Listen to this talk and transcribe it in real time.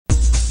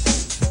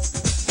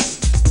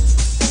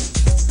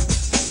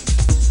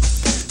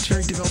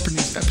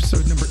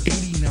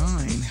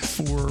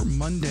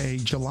Monday,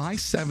 July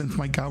 7th.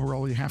 My God, we're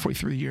already halfway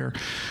through the year.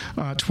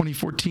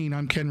 2014.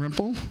 I'm Ken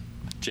Rimple.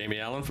 Jamie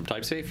Allen from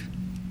TypeSafe.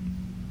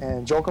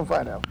 And Joel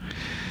Confino.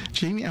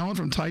 Jamie Allen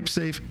from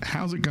TypeSafe.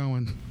 How's it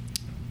going?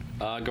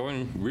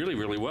 Going really,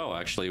 really well,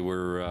 actually.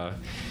 We're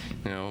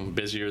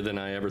busier than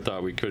I ever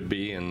thought we could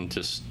be, and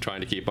just trying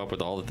to keep up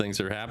with all the things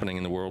that are happening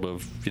in the world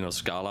of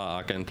Scala,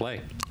 Akka, and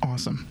Play.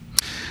 Awesome.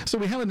 So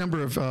we have a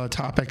number of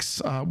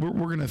topics. We're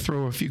going to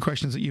throw a few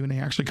questions at you, and they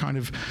actually kind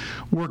of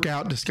work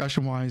out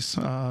discussion-wise.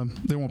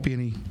 There won't be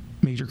any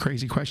major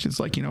crazy questions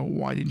like,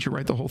 why didn't you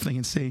write the whole thing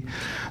in C?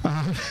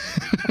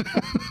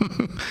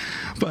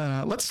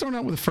 But let's start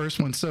out with the first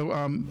one. So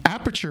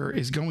Aperture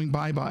is going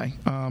bye-bye.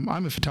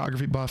 I'm a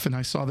photography buff, and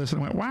I saw this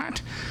and I went,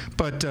 what?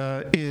 But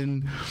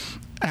in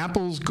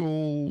Apple's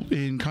goal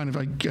in kind of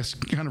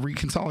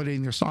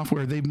reconsolidating their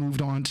software, they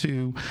moved on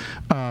to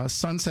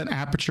Sunset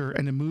Aperture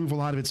and to move a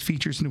lot of its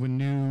features into a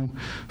new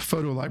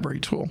photo library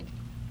tool.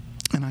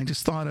 And I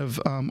just thought of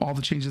all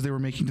the changes they were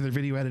making to their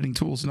video editing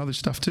tools and other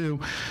stuff too.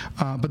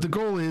 But the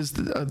goal is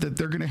that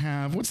they're going to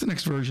have, what's the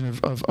next version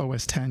of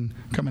OS 10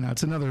 coming out?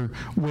 It's another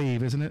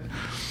wave, isn't it?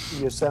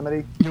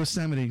 Yosemite.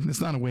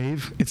 It's not a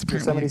wave. It's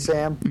apparently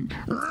Yosemite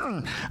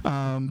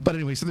Sam. But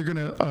anyway, so they're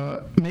going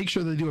to make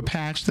sure they do a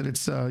patch that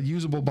it's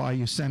usable by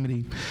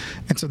Yosemite.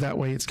 And so that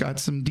way it's got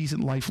some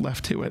decent life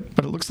left to it.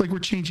 But it looks like we're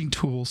changing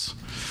tools,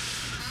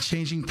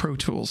 changing Pro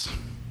Tools,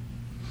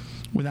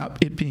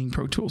 without it being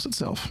Pro Tools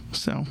itself.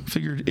 So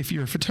figured if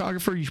you're a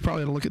photographer, you should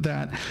probably have to look at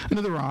that. I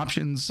know there are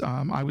options.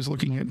 I was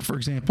looking at, for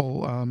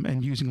example,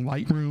 and using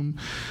Lightroom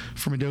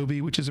from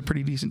Adobe, which is a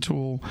pretty decent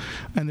tool.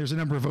 And there's a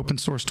number of open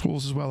source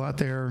tools as well out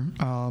there.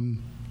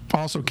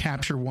 Also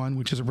Capture One,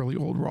 which is a really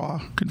old RAW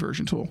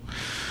conversion tool.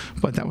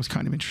 But that was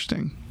kind of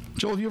interesting.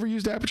 Joel, have you ever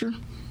used Aperture?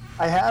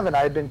 I haven't.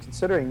 I've been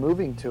considering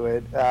moving to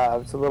it.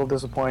 It's a little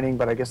disappointing,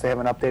 but I guess they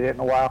haven't updated it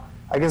in a while.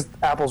 I guess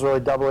Apple's really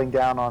doubling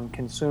down on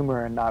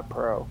consumer and not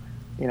pro.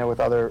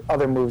 With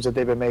other moves that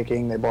they've been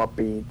making. They bought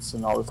Beats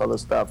and all this other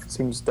stuff. It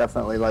seems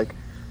definitely like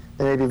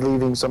they may be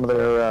leaving some of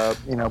their,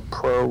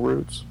 pro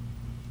roots.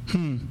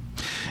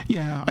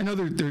 Yeah, I know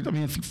I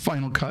think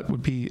Final Cut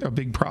would be a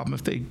big problem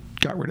if they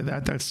got rid of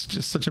that. That's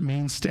just such a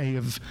mainstay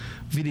of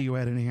video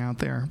editing out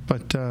there.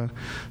 But so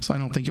I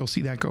don't think you'll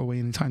see that go away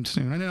anytime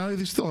soon. I know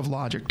they still have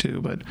Logic too.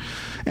 But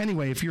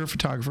anyway, if you're a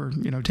photographer,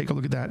 take a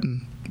look at that,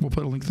 and we'll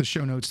put a link to the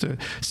show notes to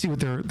see what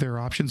their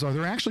options are.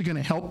 They're actually going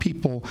to help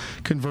people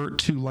convert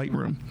to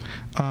Lightroom.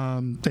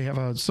 They have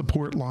a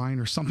support line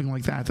or something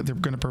like that they're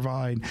going to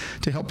provide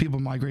to help people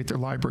migrate their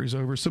libraries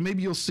over. So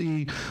maybe you'll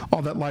see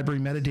all that library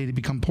metadata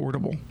become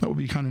portable. That would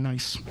be kind of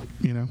nice,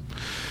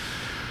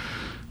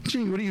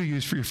 Gene, what do you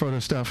use for your photo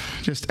stuff?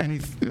 Just you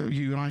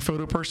an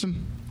iPhoto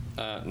person?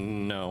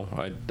 No,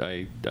 I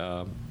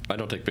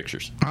don't take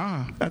pictures.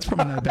 That's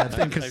probably not a bad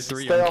thing. I have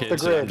 3 young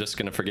kids, so I'm just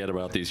going to forget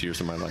about these years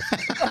of my life.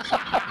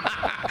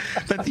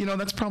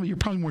 That's probably, you're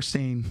probably more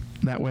sane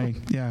that way.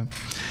 Yeah.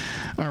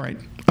 All right.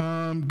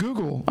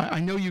 Google, I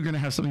know you're going to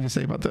have something to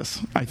say about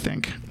this, I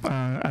think,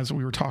 as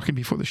we were talking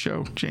before the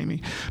show,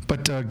 Jamie.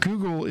 But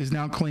Google is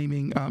now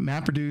claiming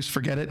MapReduce,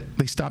 forget it.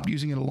 They stopped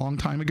using it a long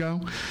time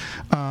ago.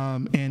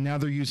 And now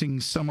they're using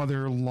some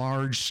other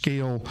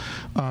large-scale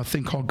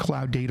thing called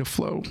Cloud Data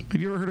Flow.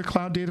 Have you ever heard of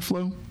Cloud Data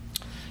Flow?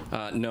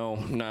 No,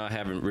 I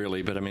haven't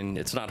really, but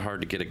it's not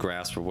hard to get a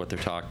grasp of what they're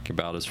talking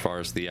about as far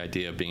as the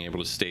idea of being able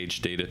to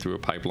stage data through a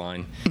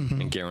pipeline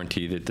and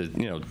guarantee that the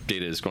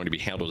data is going to be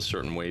handled a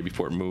certain way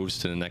before it moves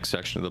to the next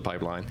section of the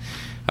pipeline,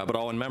 but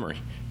all in memory,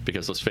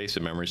 because let's face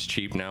it, memory is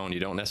cheap now, and you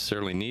don't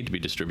necessarily need to be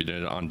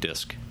distributed on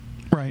disk.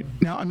 Right.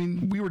 Now,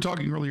 we were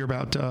talking earlier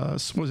about,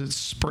 was it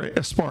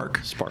Spark?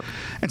 Spark.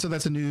 And so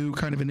that's a new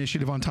kind of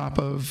initiative on top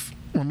of,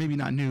 or maybe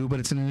not new, but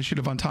it's an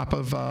initiative on top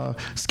of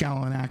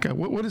Scala and Akka.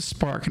 What is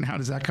Spark, and how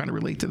does that kind of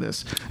relate to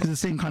this? Is it the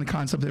same kind of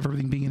concept of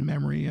everything being in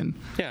memory? And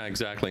yeah,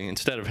 exactly.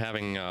 Instead of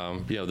having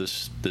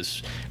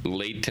this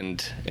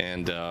latent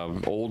and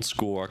old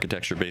school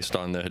architecture based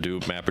on the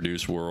Hadoop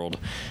MapReduce world,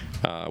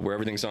 where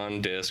everything's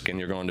on disk and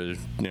you're going to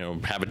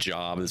have a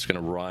job that's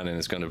going to run and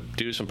it's going to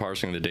do some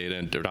parsing of the data,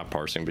 and or not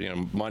parsing, but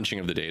munching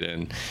of the data,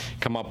 and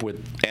come up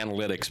with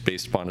analytics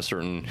based upon a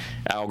certain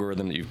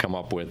algorithm that you've come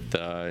up with.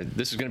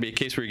 This is going to be a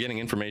case where you're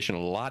getting information a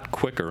lot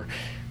quicker.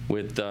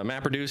 With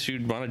MapReduce,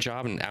 you'd run a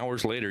job, and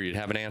hours later you'd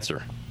have an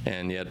answer.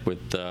 And yet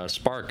with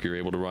Spark, you're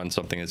able to run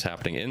something that's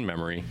happening in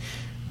memory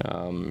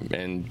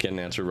and get an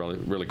answer really,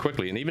 really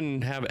quickly, and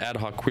even have ad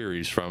hoc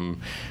queries from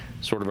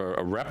sort of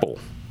a REPL,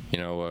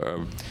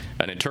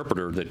 an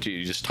interpreter that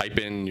you just type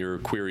in your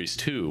queries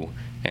to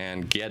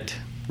and get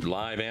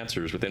live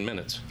answers within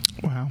minutes.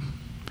 Wow.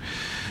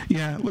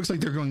 Yeah, it looks like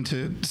they're going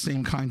to the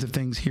same kinds of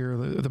things here,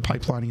 the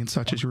pipelining and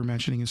such, as you were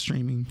mentioning, and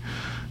streaming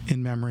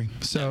in memory.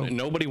 So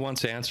nobody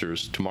wants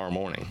answers tomorrow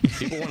morning.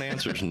 People want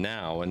answers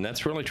now, and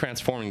that's really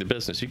transforming the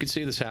business. You can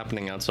see this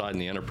happening outside in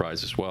the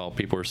enterprise as well.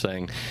 People are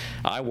saying,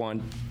 I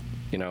want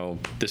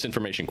this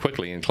information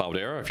quickly in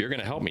Cloudera. If you're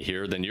going to help me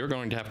here, then you're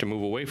going to have to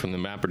move away from the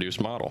MapReduce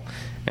model.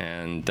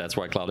 And that's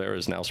why Cloudera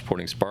is now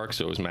supporting Spark,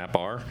 so is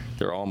MapR.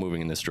 They're all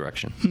moving in this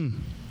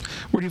direction.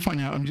 Where do you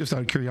find out? I'm just out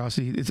of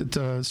curiosity. Is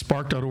it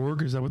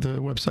spark.org? Is that what the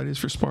website is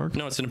for Spark?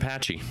 No, it's an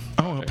Apache.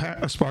 Oh,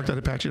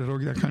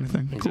 spark.apache.org, that kind of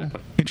thing. Exactly.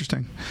 Cool.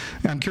 Interesting.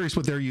 I'm curious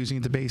what they're using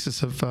at the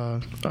basis of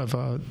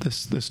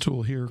this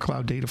tool here,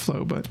 Cloud Data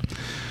Flow, but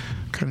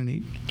kind of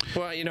neat.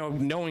 Well,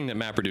 knowing that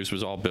MapReduce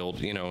was all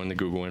built, in the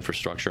Google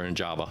infrastructure in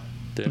Java,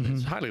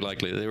 it's highly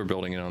likely that they were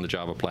building it on the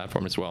Java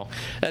platform as well.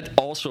 That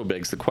also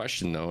begs the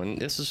question, though, and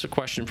this is a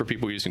question for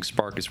people using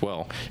Spark as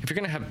well. If you're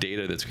going to have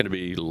data that's going to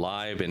be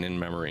live and in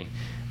memory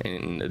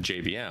in a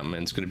JVM,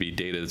 and it's going to be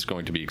data that's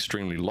going to be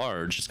extremely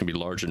large, it's going to be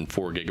larger than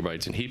 4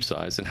 gigabytes in heap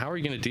size, then how are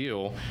you going to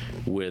deal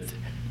with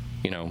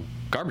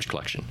garbage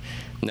collection?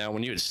 Now,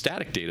 when you had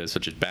static data,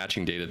 such as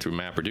batching data through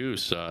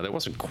MapReduce, that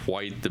wasn't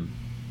quite the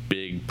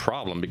big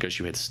problem because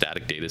you had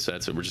static data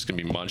sets that were just going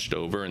to be munched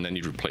over, and then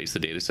you'd replace the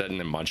data set and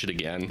then munch it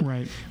again.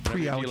 Right.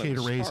 Pre-allocate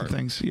arrays and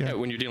things. Yeah.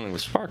 When you're dealing with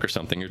Spark or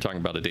something, you're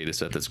talking about a data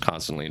set that's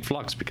constantly in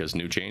flux because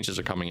new changes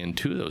are coming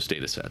into those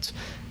data sets,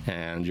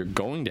 and you're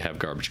going to have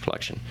garbage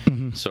collection.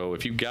 So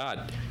if you've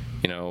got,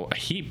 a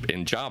heap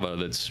in Java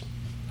that's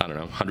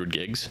 100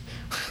 gigs.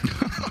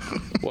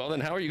 Well, then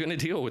how are you going to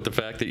deal with the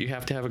fact that you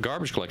have to have a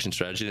garbage collection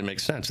strategy that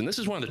makes sense? And this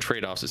is one of the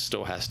trade-offs that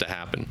still has to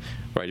happen,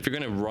 right? If you're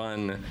going to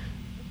run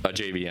a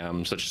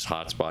JVM such as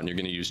Hotspot and you're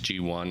going to use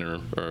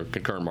G1 or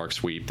concurrent mark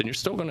sweep, then you're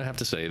still going to have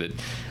to say that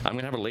I'm going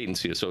to have a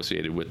latency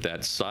associated with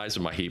that size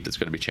of my heap that's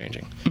going to be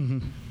changing.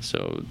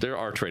 So there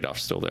are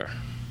trade-offs still there.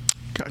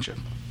 Gotcha.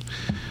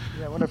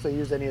 Yeah, I wonder if they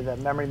use any of the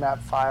memory map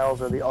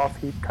files or the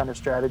off-heap kind of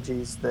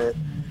strategies that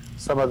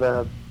some of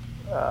the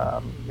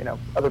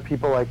other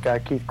people like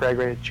Keith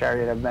Gregory at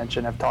Chariot have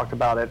mentioned, have talked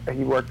about it.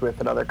 He worked with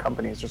at other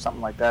companies or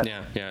something like that.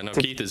 Yeah. No,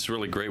 Keith is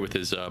really great with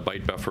his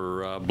byte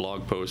buffer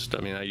blog post.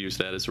 I mean, I use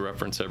that as a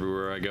reference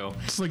everywhere I go.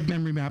 It's like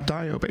memory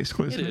mapped.io,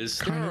 basically, isn't it? It is.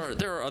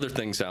 There are other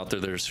things out there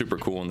that are super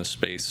cool in this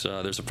space.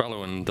 There's a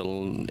fellow in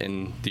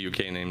the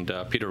UK named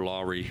Peter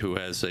Lowry who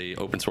has a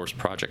open source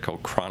project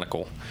called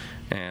Chronicle,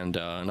 and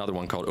another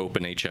one called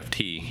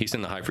OpenHFT. He's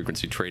in the high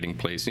frequency trading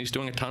place, and he's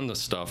doing a ton of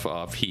stuff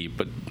off heap.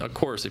 But of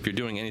course, if you're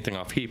doing anything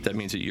off heap, that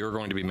means that you're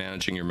going to be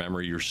managing your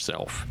memory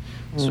yourself.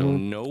 So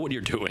know what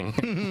you're doing.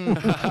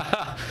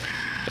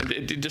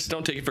 Just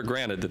don't take it for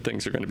granted that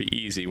things are going to be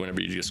easy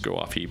whenever you just go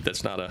off heap.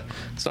 It's not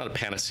a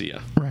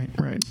panacea. Right.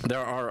 There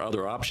are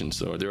other options,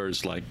 though.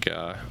 There's like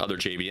other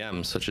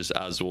JVMs, such as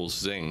Azul's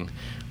Zing,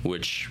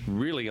 which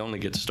really only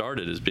gets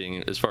started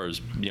as far as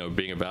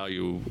being a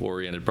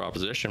value-oriented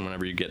proposition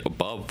whenever you get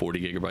above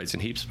 40 gigabytes in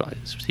heap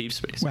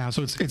space. Wow,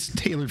 so it's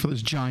tailored for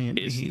those giant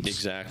heaps.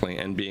 Exactly,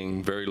 and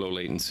being very low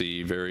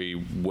latency,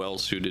 very well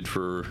suited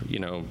for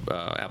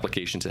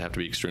applications that have to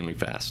be extremely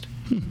fast.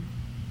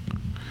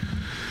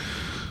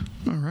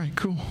 All right,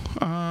 cool.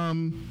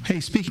 Hey,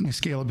 speaking of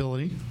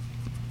scalability,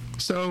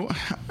 so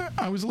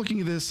I was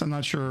looking at this. I'm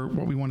not sure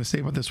what we want to say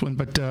about this one,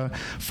 but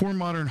 4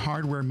 modern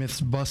hardware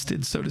myths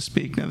busted, so to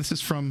speak. Now, this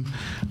is from,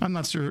 I'm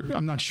not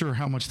sure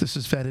how much this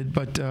is vetted,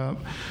 but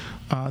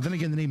then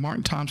again, the name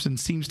Martin Thompson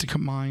seems to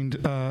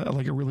command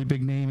like a really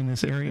big name in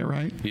this area,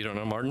 right? You don't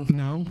know Martin?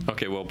 No.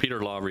 Okay, well,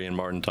 Peter Lowry and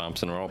Martin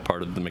Thompson are all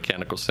part of the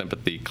Mechanical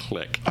Sympathy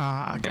clique.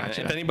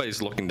 Gotcha. If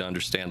anybody's looking to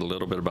understand a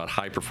little bit about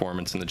high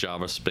performance in the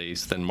Java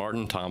space, then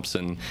Martin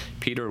Thompson,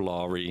 Peter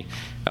Lowry,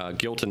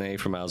 Gil Tané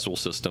from Azul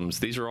Systems,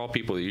 these are all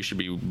people that you should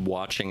be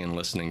watching and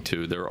listening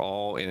to. They're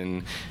all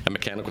in a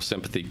Mechanical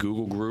Sympathy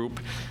Google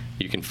group.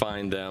 You can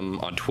find them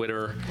on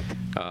Twitter.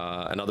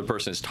 Another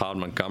person is Todd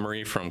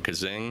Montgomery from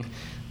Kazing.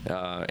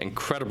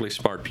 Incredibly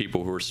smart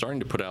people who are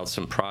starting to put out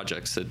some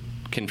projects that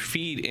can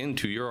feed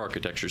into your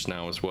architectures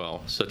now as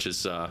well, such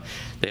as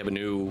they have a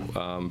new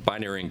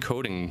binary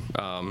encoding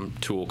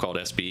tool called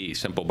SBE,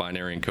 Simple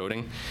Binary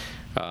Encoding.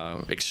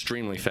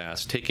 Extremely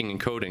fast, taking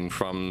encoding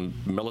from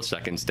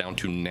milliseconds down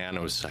to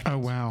nanoseconds. Oh,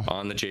 wow.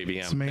 On the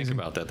JVM. That's amazing. Think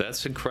about that.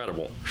 That's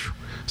incredible.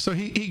 So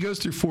he goes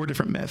through 4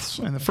 different myths,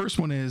 and the first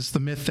one is the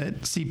myth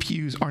that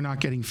CPUs are not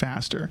getting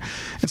faster.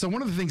 And so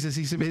one of the things is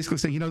he's basically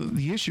saying,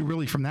 the issue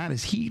really from that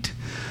is heat.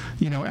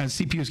 As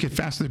CPUs get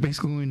faster, they're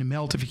basically going to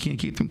melt if you can't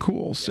keep them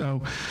cool.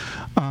 So,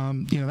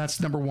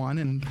 that's number one.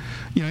 And,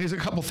 there's a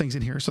couple things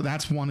in here. So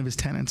that's one of his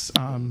tenets.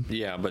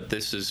 Yeah, but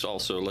this is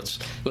also, let's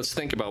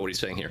think about what he's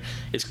saying here.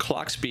 Is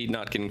clock speed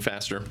not getting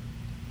faster?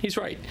 He's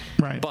right.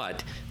 Right.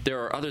 But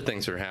there are other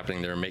things that are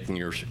happening that are making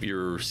your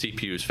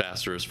CPUs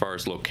faster as far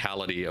as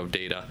locality of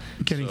data.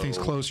 Getting things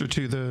closer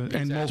to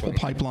and multiple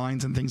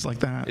pipelines and things like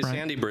that. Right?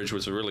 Sandy Bridge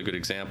was a really good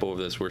example of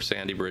this, where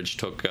Sandy Bridge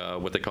took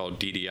what they call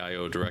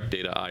DDIO, Direct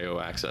Data I/O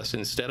Access.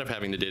 Instead of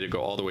having the data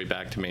go all the way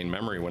back to main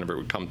memory whenever it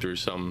would come through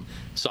some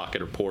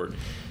socket or port,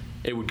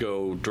 it would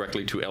go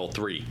directly to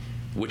L3.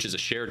 which is a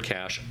shared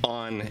cache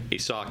on a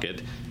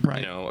socket,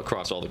 Right.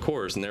 across all the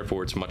cores, and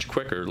therefore it's much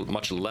quicker,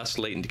 much less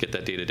latent to get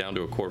that data down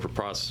to a core for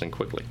processing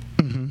quickly.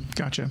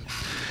 Gotcha.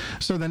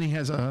 So then he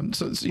has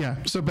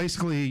So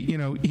basically,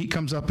 he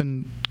comes up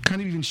and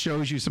kind of even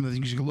shows you some of the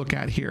things you can look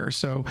at here.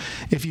 So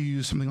if you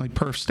use something like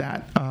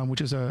PerfStat,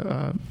 which is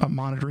a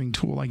monitoring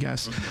tool, I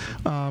guess,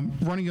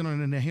 running it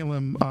on an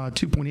Nehalem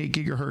 2.8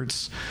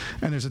 gigahertz,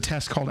 and there's a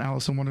test called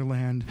Alice in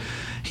Wonderland.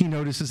 He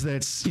notices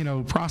that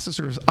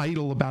processor is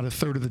idle about a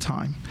third of the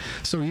time.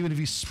 So even if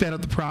you sped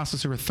up the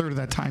processor a third of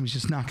that time, it's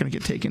just not going to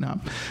get taken up.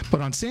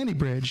 But on Sandy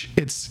Bridge,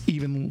 it's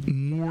even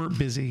more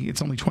busy.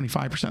 It's only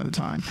 25% of the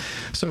time.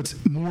 So it's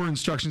more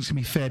instructions can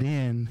be fed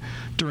in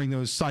during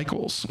those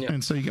cycles,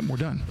 and so you get more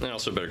done. And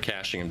also better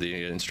caching of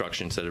the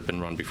instructions that have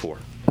been run before.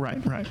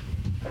 Right.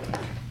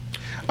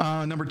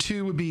 Number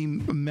 2 would be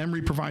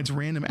memory provides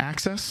random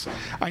access.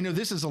 I know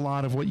this is a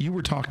lot of what you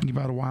were talking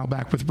about a while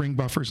back with ring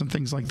buffers and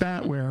things like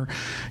that, where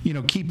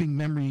keeping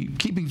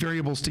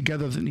variables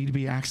together that need to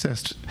be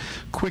accessed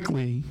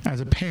quickly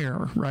as a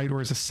pair, right, or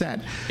as a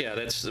set. Yeah,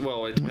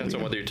 it depends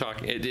on whether you're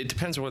talking. It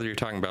depends on whether you're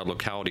talking about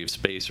locality of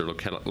space or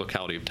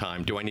locality of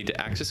time. Do I need to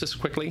access this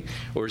quickly,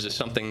 or is this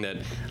something that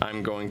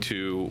I'm going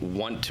to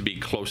want to be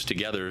close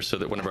together so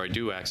that whenever I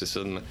do access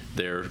them,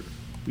 they're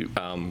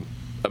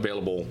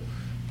available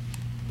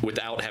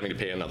without having to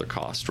pay another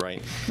cost,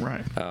 right?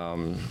 Right.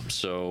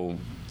 So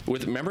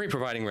with memory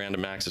providing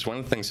random access, one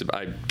of the things that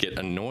I get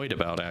annoyed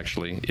about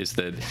actually is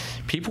that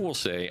people will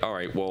say, all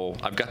right, well,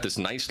 I've got this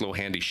nice little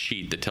handy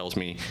sheet that tells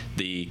me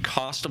the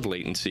cost of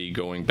latency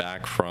going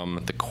back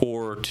from the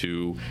core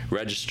to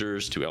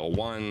registers to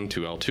L1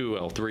 to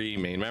L2, L3,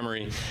 main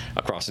memory,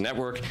 across the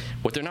network.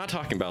 What they're not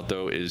talking about,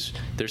 though, is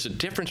there's a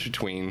difference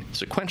between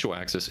sequential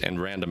access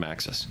and random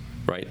access,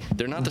 right?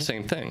 They're not the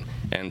same thing.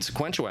 And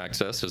sequential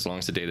access, as long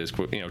as the data is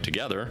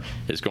together,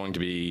 is going to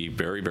be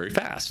very, very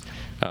fast.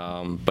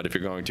 But if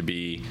you're going to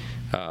be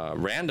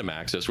random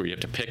access, where you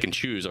have to pick and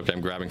choose, okay,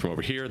 I'm grabbing from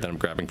over here, then I'm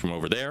grabbing from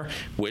over there,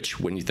 which,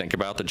 when you think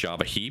about the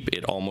Java heap,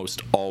 it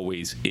almost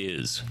always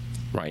is,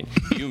 right?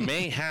 You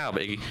may have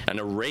an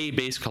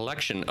array-based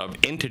collection of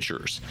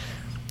integers,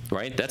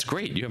 right? That's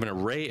great. You have an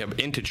array of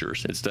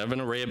integers instead of an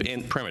array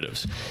of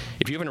primitives.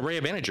 If you have an array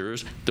of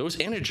integers, those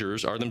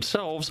integers are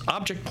themselves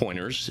object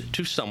pointers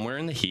to somewhere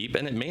in the heap,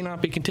 and it may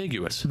not be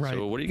contiguous. Right.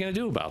 So what are you going to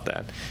do about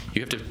that? You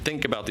have to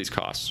think about these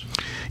costs.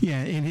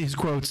 Yeah, in his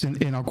quotes,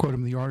 and I'll quote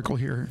him in the article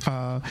here,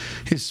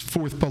 his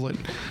 4th bullet,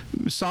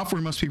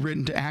 software must be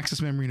written to access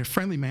memory in a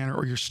friendly manner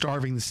or you're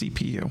starving the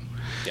CPU.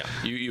 Yeah,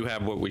 you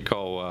have what we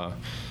call...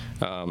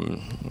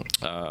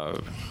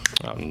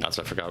 nuts,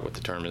 I forgot what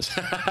the term is.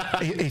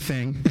 a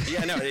thing.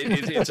 Yeah, no,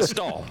 it's a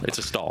stall. It's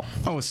a stall.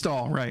 Oh, a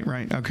stall.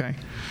 Right. Okay.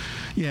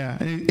 Yeah.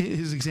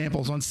 His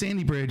examples on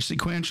Sandy Bridge,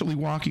 sequentially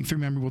walking through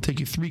memory will take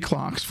you 3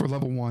 clocks for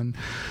level 1,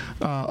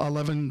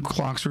 11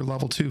 clocks for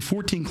level 2,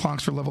 14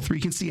 clocks for level 3.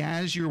 You can see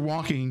as you're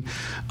walking,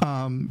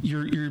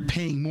 you're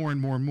paying more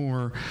and more and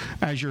more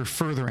as you're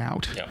further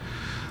out. Yeah.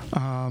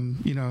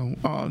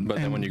 But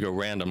then when you go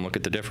random, look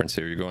at the difference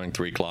here. You're going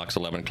 3 clocks,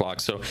 11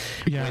 clocks. So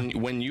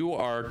when you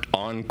are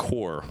on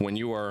core, when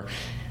you are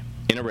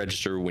in a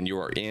register, when you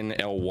are in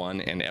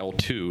L1 and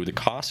L2, the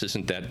cost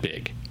isn't that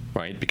big,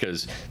 right?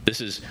 Because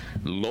this is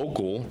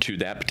local to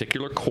that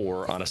particular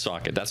core on a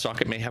socket. That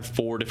socket may have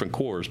 4 different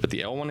cores, but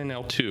the L1 and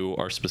L2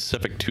 are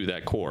specific to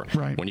that core.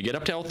 Right. When you get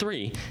up to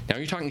L3, now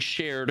you're talking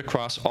shared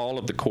across all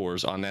of the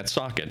cores on that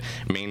socket.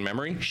 Main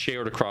memory,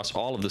 shared across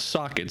all of the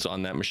sockets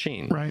on that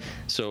machine. Right.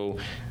 So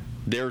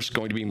there's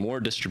going to be more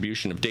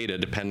distribution of data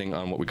depending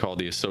on what we call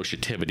the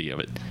associativity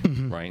of it,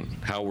 right?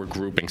 How we're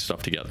grouping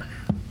stuff together.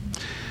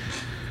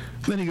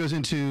 Then he goes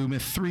into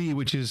myth 3,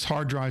 which is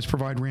hard drives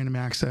provide random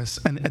access.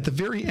 And at the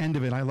very end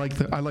of it, I like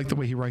the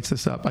way he writes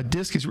this up. A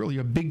disk is really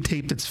a big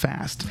tape that's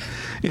fast.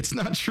 It's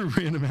not true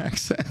random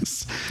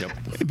access.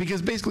 Yep.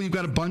 Because basically you've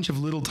got a bunch of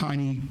little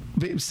tiny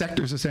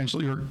sectors,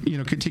 essentially, or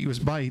contiguous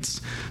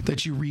bytes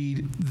that you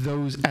read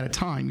those at a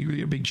time. You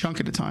read a big chunk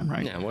at a time,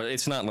 right? Yeah. Well,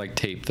 it's not like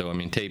tape, though. I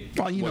mean, tape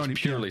was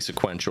purely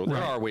sequential. Right.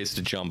 There are ways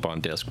to jump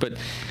on disk, but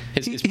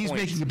his he's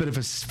making a bit of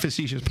a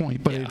facetious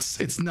point, but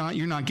it's not.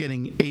 You're not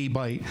getting a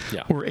byte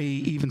or a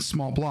even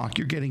small block.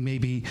 You're getting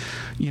maybe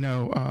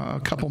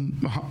a couple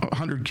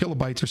 100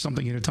 kilobytes or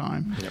something at a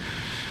time. Yep.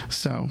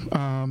 So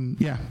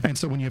and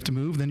so when you have to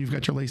move, then you've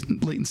got your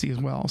latency as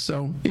well.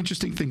 So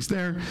interesting things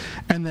there.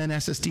 And then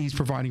SSDs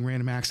providing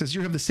random access. You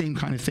have the same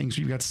kind of things.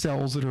 You've got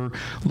cells that are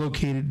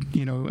located,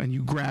 and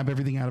you grab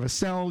everything out of a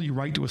cell, you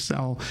write to a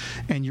cell,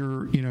 and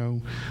you're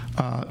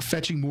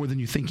fetching more than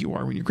you think you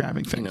are when you're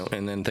grabbing things.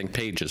 And then think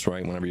pages,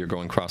 right? Whenever you're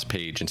going cross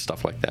page and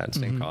stuff like that,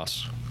 same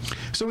costs.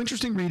 So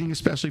interesting reading,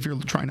 especially if you're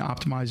trying to to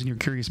optimize and you're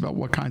curious about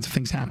what kinds of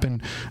things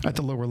happen at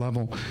the lower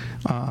level.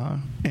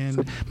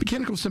 And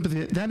Mechanical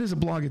Sympathy, that is a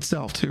blog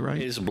itself too, right?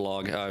 It is a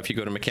blog. If you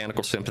go to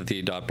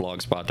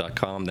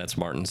mechanicalsympathy.blogspot.com, that's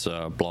Martin's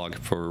blog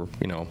for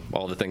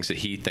all the things that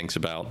he thinks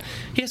about.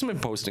 He hasn't been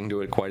posting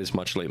to it quite as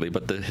much lately,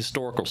 but the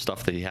historical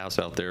stuff that he has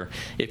out there,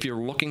 if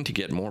you're looking to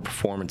get more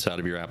performance out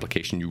of your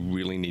application, you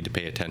really need to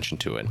pay attention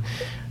to it.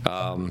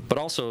 But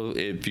also,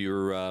 if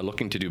you're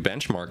looking to do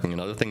benchmarking,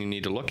 another thing you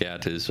need to look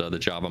at is the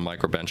Java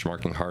Micro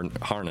Benchmarking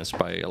Harness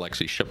by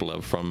Alexei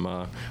Shipilev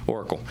from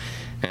Oracle.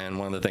 And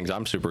one of the things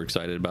I'm super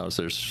excited about is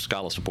there's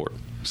Scala support.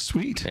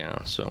 Sweet.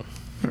 Yeah, so.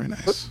 Very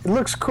nice. It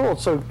looks cool.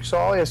 So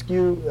I'll ask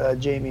you,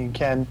 Jamie and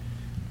Ken,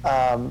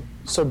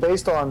 so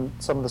based on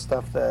some of the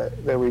stuff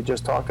that we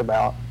just talked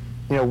about,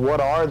 what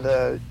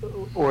are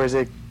or is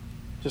it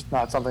just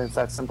not something that's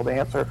that simple to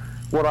answer?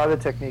 What are the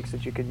techniques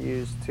that you could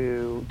use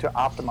to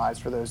optimize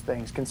for those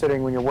things,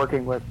 considering when you're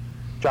working with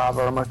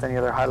Java or almost any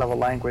other high-level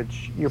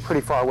language, you're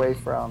pretty far away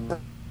from,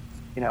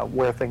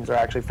 where things are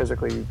actually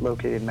physically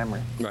located in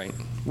memory. Right.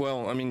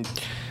 Well, I mean,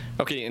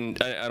 okay,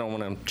 and I don't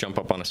want to jump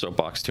up on a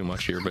soapbox too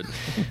much here, but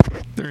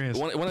there is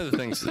one of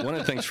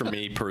the things for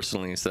me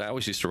personally is that I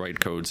always used to write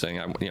code saying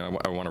I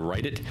want to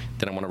write it,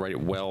 then I want to write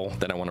it well,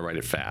 then I want to write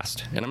it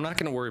fast, and I'm not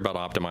going to worry about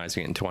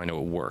optimizing it until I know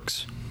it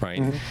works,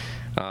 right? Mm-hmm.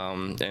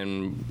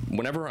 And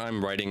whenever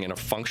I'm writing in a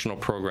functional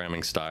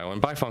programming style,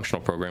 and by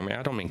functional programming,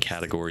 I don't mean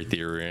category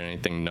theory or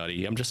anything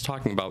nutty. I'm just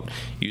talking about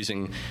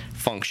using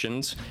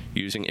functions,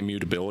 using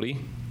immutability,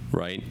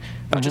 right?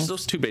 Just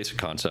those two basic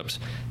concepts.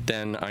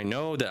 Then I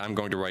know that I'm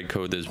going to write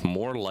code that's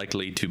more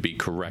likely to be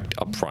correct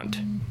up front,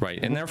 right?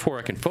 And therefore,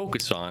 I can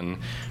focus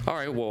on, all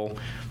right, well,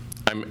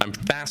 I'm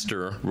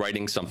faster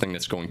writing something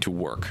that's going to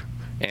work.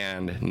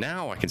 And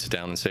now I can sit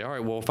down and say, all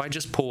right, well, if I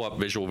just pull up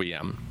Visual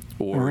VM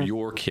or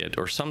YourKit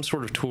or some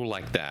sort of tool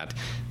like that,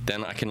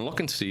 then I can look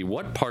and see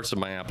what parts of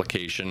my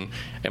application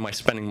am I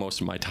spending most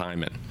of my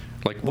time in?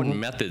 Like, what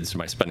methods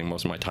am I spending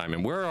most of my time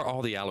in? Where are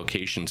all the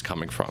allocations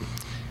coming from?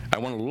 I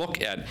want to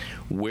look at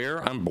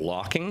where I'm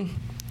blocking,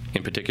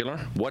 in particular,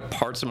 what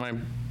parts of my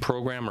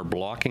program are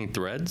blocking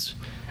threads.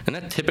 And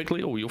that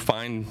typically you'll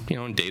find,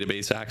 in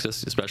database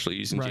access, especially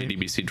using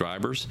JDBC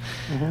drivers.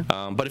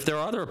 But if there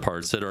are other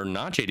parts that are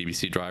not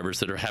JDBC drivers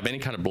that have any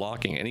kind of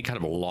blocking, any kind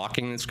of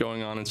locking that's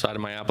going on inside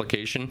of my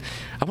application,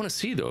 I want to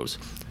see those.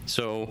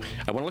 So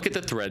I want to look at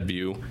the thread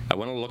view. I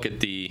want to look at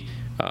the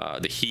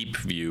heap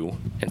view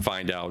and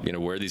find out,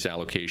 where these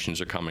allocations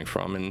are coming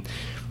from. And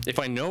if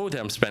I know that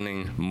I'm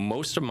spending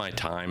most of my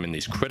time in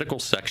these critical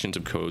sections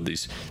of code,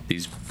 these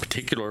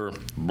particular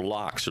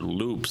blocks or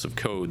loops of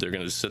code, they're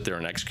going to sit there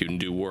and execute and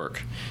do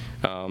work.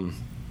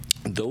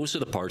 Those are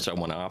the parts I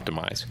want to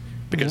optimize,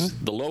 because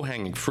the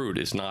low-hanging fruit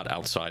is not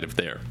outside of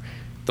there.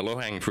 The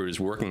low-hanging fruit is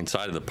working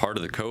inside of the part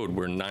of the code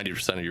where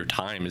 90% of your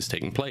time is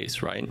taking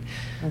place, right?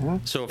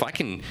 So if I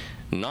can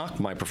knock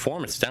my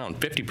performance down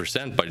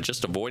 50% by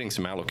just avoiding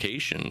some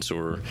allocations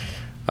or,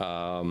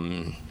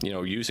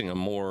 using a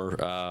more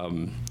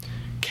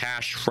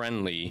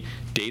cache-friendly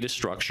data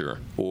structure,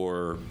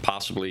 or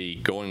possibly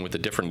going with a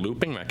different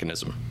looping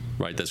mechanism,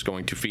 right, that's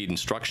going to feed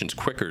instructions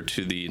quicker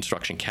to the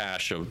instruction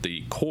cache of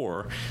the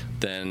core,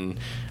 then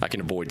I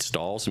can avoid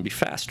stalls and be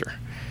faster.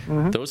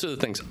 Those are the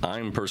things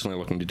I'm personally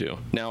looking to do.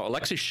 Now,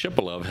 Alexei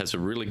Shipilev has a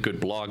really good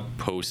blog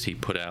post he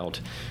put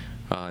out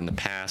in the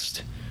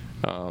past,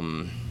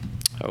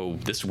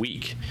 this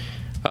week.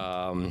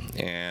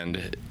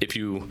 And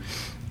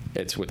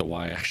it's with a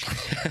Y, actually.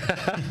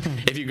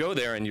 If you go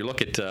there and you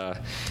look at,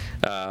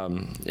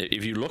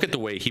 if you look at the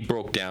way he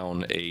broke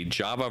down a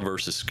Java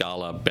versus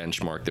Scala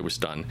benchmark that was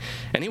done,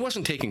 and he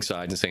wasn't taking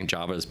sides and saying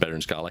Java is better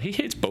than Scala. He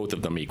hates both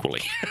of them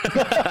equally.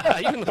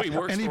 Even though he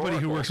works. Anybody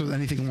who works with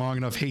anything long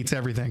enough hates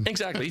everything.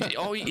 Exactly.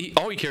 All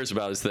he cares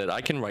about is that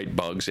I can write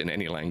bugs in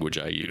any language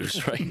I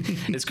use. Right.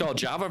 It's called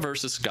Java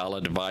versus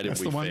Scala. Divided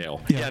we fail.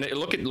 Yeah. And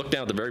look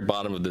down at the very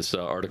bottom of this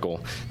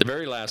article. The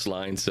very last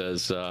line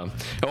says, and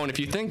if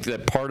you think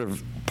that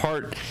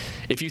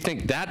if you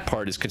think that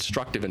part is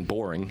constructive and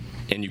boring,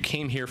 and you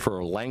came here for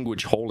a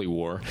language holy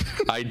war,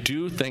 I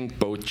do think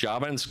both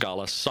Java and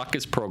Scala suck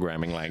as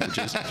programming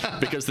languages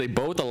because they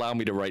both allow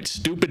me to write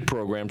stupid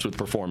programs with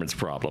performance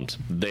problems.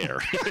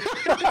 There.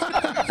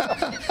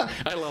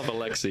 I love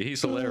Alexei.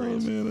 He's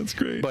hilarious. Oh, man, that's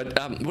great. But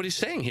what he's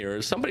saying here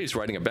is somebody's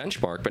writing a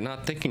benchmark, but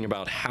not thinking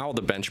about how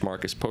the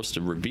benchmark is supposed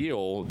to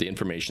reveal the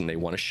information they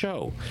want to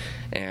show.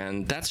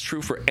 And that's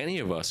true for any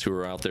of us who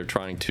are out there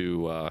trying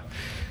to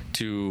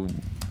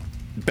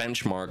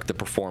benchmark the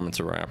performance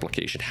of our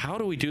application. How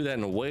do we do that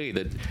in a way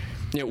that,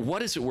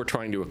 what is it we're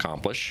trying to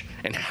accomplish,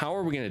 and how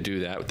are we going to do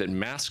that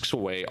masks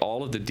away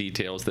all of the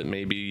details that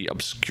may be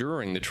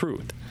obscuring the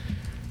truth?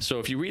 So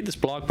if you read this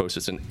blog post,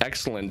 it's an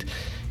excellent,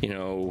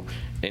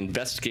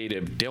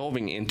 investigative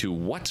delving into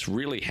what's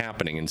really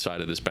happening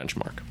inside of this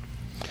benchmark.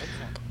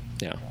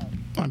 Yeah.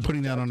 I'm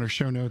putting that on our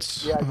show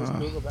notes. Yeah, I just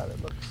Googled that. It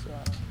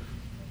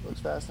looks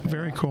fascinating.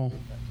 Very cool.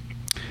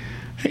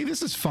 Hey,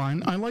 this is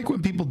fun. I like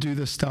when people do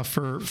this stuff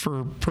for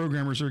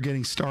programmers who are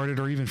getting started,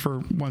 or even for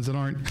ones that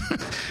aren't.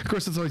 Of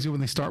course, it's always good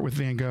when they start with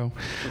Van Gogh.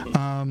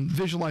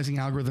 Visualizing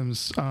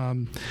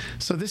algorithms.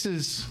 So this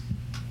is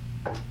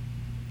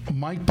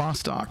Mike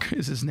Bostock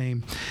is his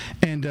name,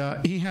 and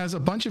he has a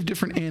bunch of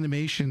different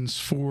animations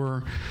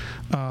for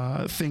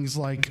things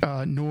like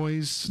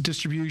noise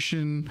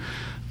distribution.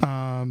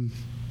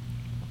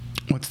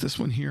 What's this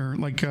one here?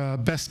 Like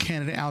best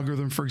candidate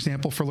algorithm, for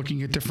example, for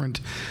looking at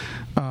different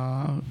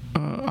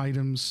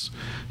items.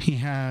 He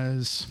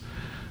has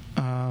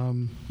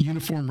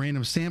uniform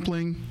random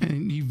sampling,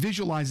 and he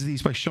visualizes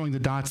these by showing the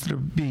dots that are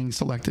being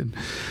selected.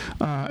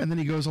 And then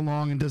he goes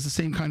along and does the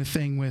same kind of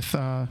thing with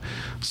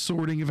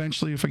sorting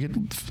eventually. If I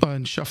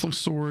get shuffling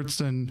sorts,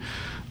 and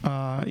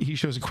he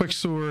shows a quick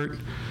sort.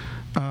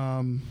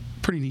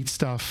 Pretty neat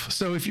stuff.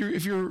 So if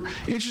you're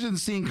interested in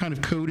seeing kind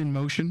of code in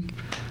motion,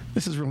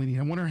 this is really neat.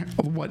 I wonder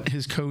what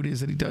his code is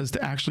that he does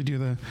to actually do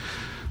the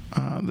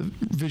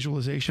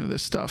visualization of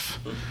this stuff.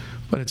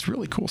 But it's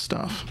really cool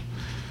stuff.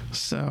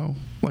 So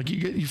like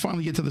you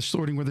finally get to the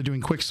sorting where they're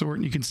doing quick sort,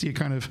 and you can see it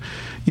kind of,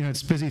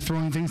 it's busy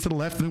throwing things to the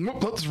left, and then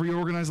whoop, let's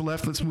reorganize the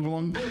left, let's move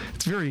along.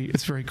 It's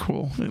very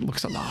cool. It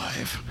looks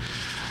alive.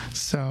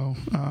 So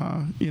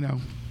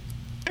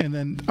and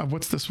then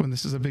what's this one?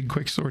 This is a big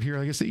quick sort here.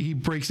 I guess he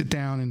breaks it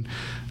down,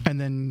 and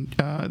then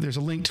there's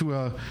a link to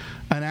an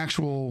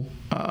actual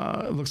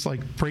it looks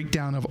like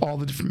breakdown of all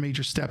the different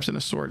major steps in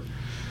a sort.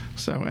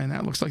 So, and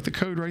that looks like the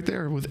code right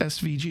there with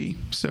SVG.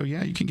 So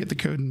yeah, you can get the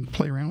code and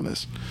play around with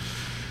this.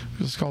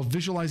 It's called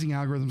Visualizing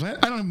Algorithms.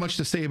 I don't have much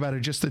to say about it.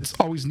 Just it's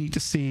always neat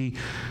to see,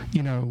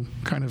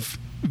 kind of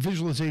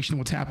visualization of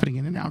what's happening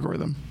in an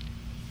algorithm.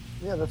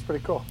 Yeah, that's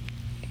pretty cool.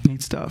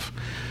 Neat stuff.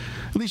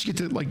 At least you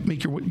get to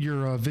make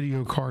your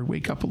video card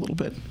wake up a little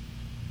bit.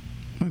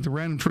 Like the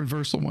random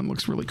traversal one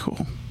looks really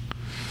cool.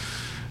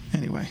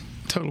 Anyway,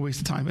 total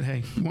waste of time, but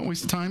hey, you want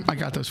waste of time? I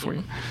got those for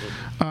you.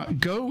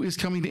 Go is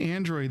coming to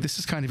Android. This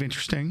is kind of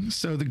interesting.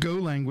 So the Go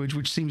language,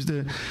 which seems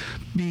to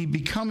be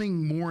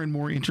becoming more and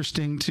more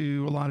interesting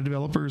to a lot of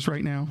developers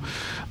right now,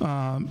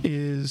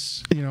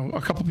 is,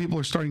 a couple people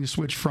are starting to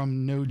switch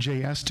from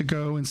Node.js to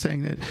Go and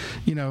saying that,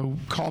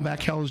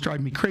 callback hell is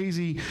driving me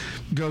crazy.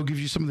 Go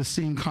gives you some of the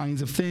same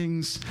kinds of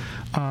things.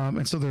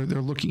 And so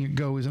they're looking at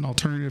Go as an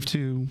alternative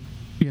to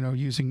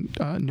using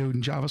Node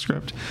and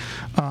JavaScript.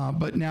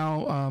 But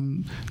now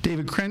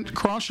David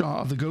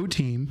Crawshaw of the Go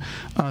team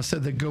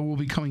said that Go will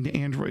be coming to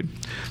Android.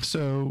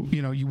 So,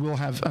 you will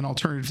have an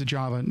alternative to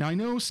Java. Now, I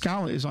know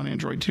Scala is on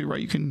Android too,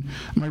 right? Am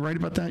I right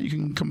about that? You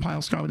can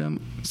compile Scala down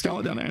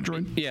to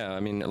Android? Yeah, I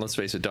mean, let's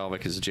face it,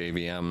 Dalvik is a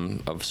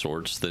JVM of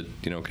sorts that,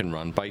 can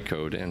run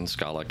bytecode, and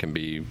Scala can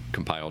be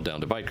compiled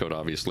down to bytecode,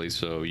 obviously,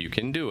 so you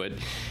can do it.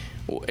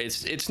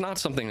 It's not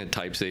something that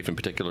TypeSafe in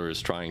particular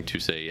is trying to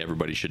say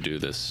everybody should do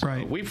this.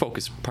 Right. We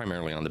focus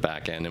primarily on the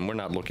back end, and we're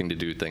not looking to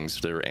do things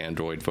that are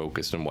Android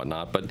focused and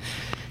whatnot. But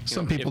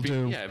some people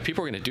do. Yeah, if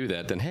people are going to do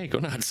that, then hey, go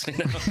nuts.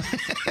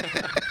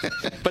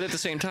 But at the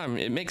same time,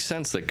 it makes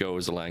sense that Go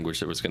is a language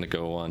that was going to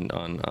go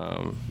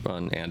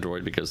on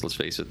Android, because let's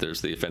face it,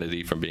 there's the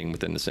affinity from being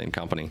within the same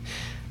company.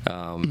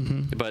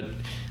 But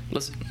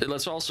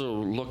let's also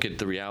look at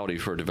the reality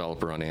for a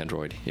developer on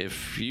Android.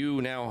 If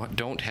you now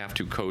don't have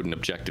to code an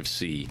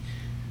Objective-C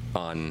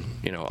on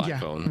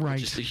iPhone, right.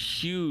 which is a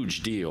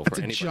huge deal That's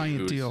for anybody. It's a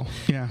giant deal.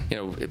 Yeah.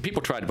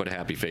 People tried to put a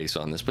happy face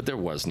on this, but there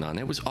was none.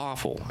 It was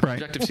awful. Right.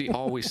 Objective-C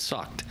always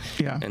sucked.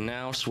 Yeah. And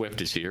now Swift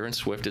is here, and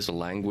Swift is a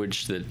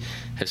language that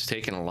has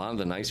taken a lot of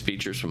the nice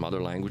features from other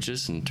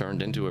languages and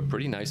turned into a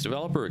pretty nice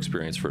developer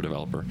experience for a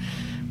developer.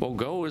 Well,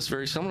 Go is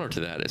very similar to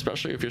that,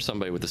 especially if you're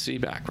somebody with a C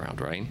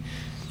background, right?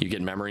 You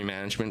get memory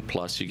management,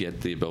 plus you get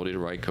the ability to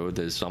write code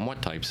that is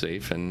somewhat type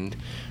safe and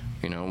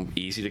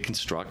easy to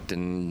construct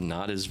and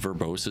not as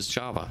verbose as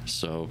Java.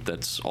 So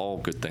that's all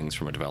good things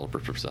from a developer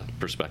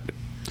perspective.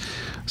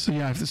 So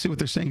yeah, I have to see what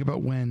they're saying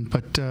about when,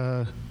 but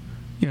so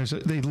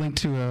they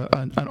linked to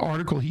an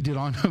article he did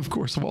on, of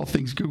course, of all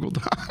things, Google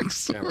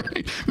Docs. Yeah,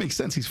 right. Makes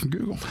sense. He's from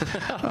Google.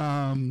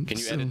 Can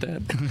you edit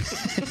that?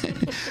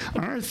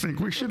 I think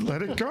we should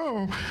let it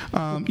go.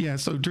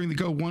 So during the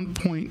Go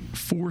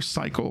 1.4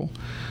 cycle,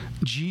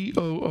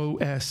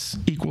 GOOS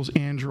equals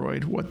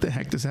Android. What the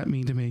heck does that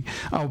mean to me?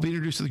 I'll be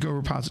introduced to the Go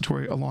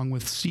repository along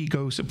with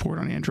CGO support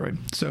on Android.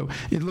 So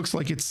it looks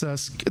like it's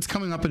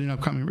coming up in an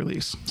upcoming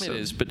release. It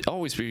is, but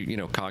always be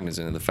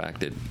cognizant of the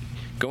fact that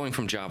going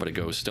from Java to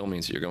Go still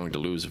means that you're going to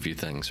lose a few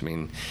things. I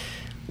mean,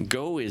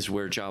 Go is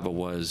where Java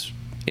was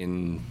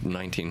in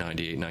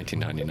 1998,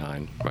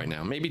 1999 right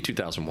now, maybe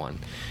 2001.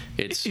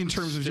 It's in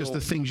terms of just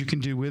the things you can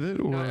do with it,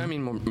 or I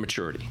mean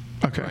maturity.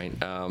 Okay. Right.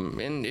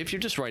 And if you're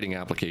just writing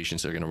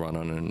applications that are going to run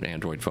on an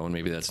Android phone,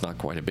 maybe that's not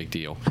quite a big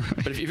deal.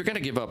 But if you're going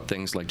to give up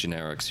things like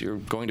generics, you're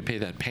going to pay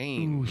that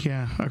pain. Ooh,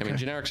 yeah. Okay. I mean,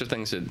 generics are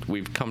things that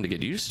we've come to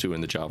get used to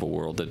in the Java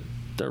world that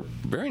they're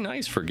very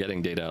nice for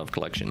getting data out of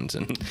collections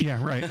and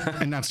yeah, right,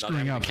 and not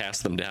screwing not up.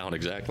 Cast them down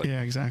exactly.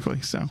 Yeah,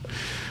 exactly. So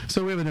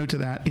we have a note to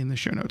that in the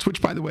show notes.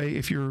 Which, by the way,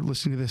 if you're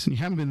listening to this and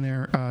you haven't been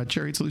there,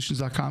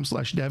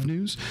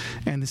 chariotSolutions.com/devnews,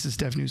 and this is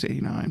DevNews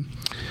 89.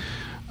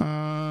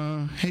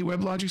 Hey,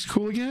 WebLogic's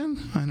cool again?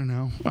 I don't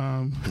know.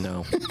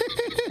 No.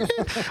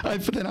 I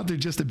put that out there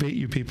just to bait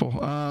you people.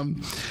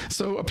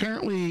 So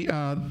apparently,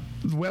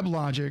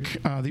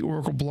 WebLogic, the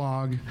Oracle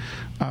blog,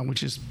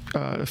 which is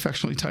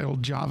affectionately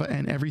titled Java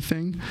and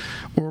Everything,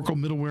 Oracle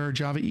Middleware,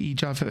 Java EE,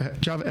 Java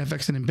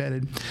FX, and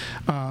Embedded.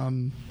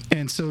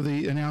 And so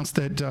they announced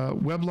that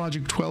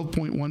WebLogic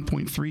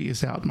 12.1.3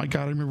 is out. My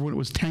God, I remember when it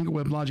was Tango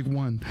WebLogic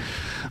 1.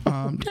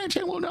 That's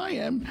how old I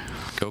am.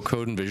 Go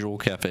code in Visual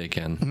Cafe,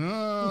 Ken.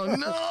 Oh,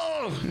 no!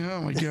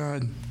 Oh, my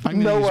God.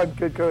 No one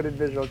could code in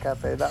Visual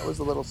Cafe. That was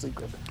a little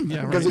secret.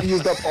 Yeah, because right. it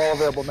used up all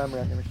available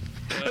memory on your machine.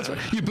 That's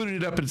right. You booted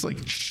it up and it's like,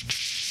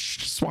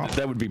 swap.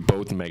 That would be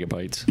both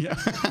megabytes. Yeah.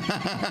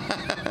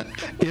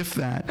 If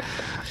that.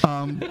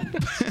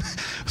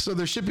 So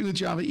they're shipping with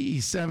Java EE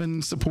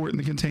 7 support in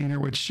the container,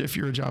 which if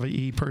you're a Java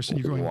EE person,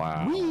 you're going,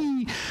 wow.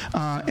 Wee!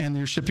 And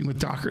they're shipping with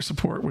Docker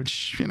support,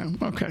 which,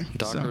 okay.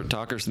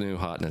 Docker's the new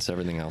hotness.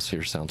 Everything else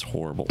here sounds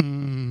horrible.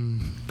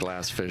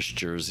 Glassfish,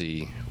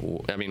 Jersey.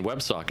 I mean,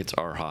 WebSockets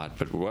are hot,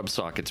 but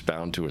WebSockets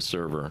bound to a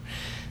server.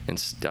 And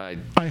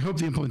I hope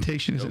the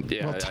implementation isn't.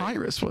 Yeah, well,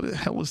 Tyrus. What the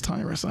hell is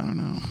Tyrus? I don't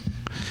know.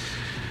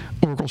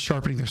 Oracle's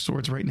sharpening their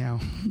swords right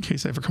now, in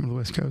case I ever come to the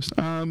West Coast.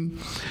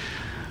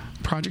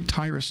 Project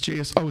Tyrus,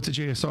 it's a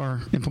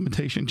JSR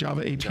implementation,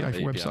 Java API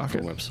for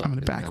WebSocket. I'm going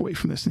to back away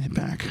from this and hit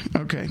back.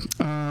 Okay.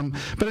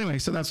 But anyway,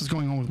 so that's what's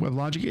going on with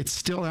WebLogic. It's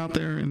still out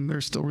there, and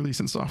they're still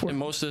releasing software. And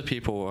most of the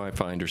people I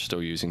find are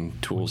still using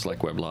tools like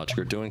WebLogic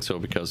are doing so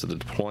because of the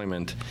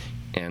deployment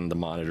and the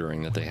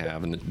monitoring that they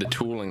have and the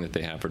tooling that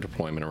they have for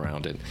deployment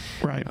around it.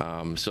 Right.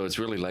 So it's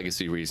really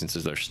legacy reasons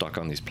as they're stuck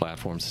on these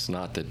platforms. It's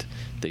not that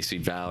they see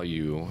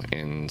value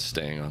in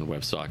staying on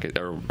WebSocket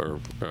or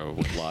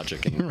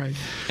WebLogic and, right.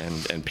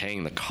 and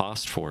paying the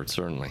cost for it,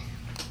 certainly.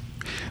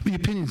 The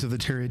opinions of the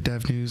Terry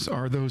Dev News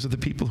are those of the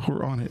people who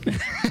are on it,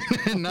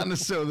 and not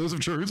necessarily those of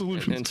True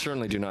Solutions. And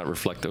certainly do not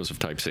reflect those of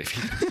TypeSafe.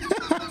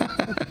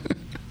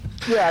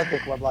 Yeah, I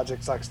think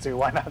WebLogic sucks too.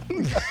 Why not?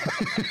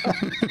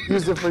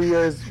 Used it for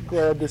years.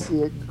 Glad to see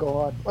it go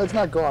on. Well, it's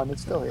not go on.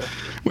 It's still here.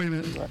 Wait a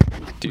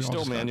minute. Do you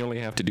still manually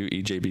have to do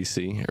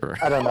EJBC? Or?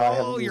 I don't know.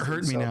 Oh, you're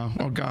hurting me now.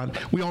 Oh, God.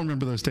 We all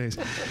remember those days.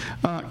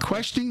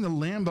 Questioning the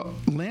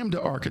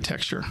Lambda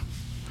architecture.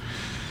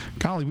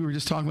 Golly, we were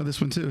just talking about this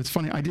one, too. It's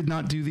funny. I did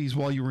not do these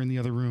while you were in the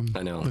other room.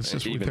 I know,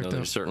 even though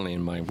they're certainly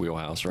in my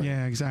wheelhouse, right?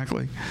 Yeah,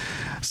 exactly.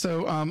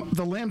 So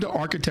the Lambda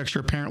architecture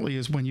apparently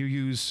is when you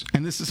use,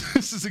 and this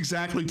is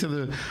exactly to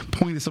the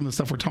point of some of the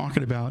stuff we're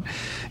talking about,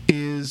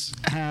 is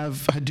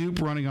have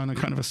Hadoop running on a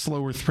kind of a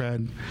slower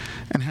thread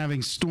and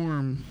having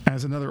Storm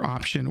as another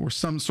option or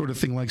some sort of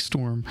thing like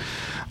Storm.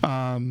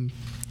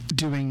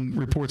 Doing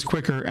reports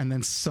quicker and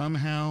then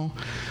somehow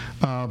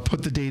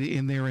put the data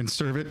in there and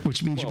serve it,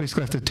 which means you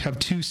basically have to have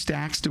two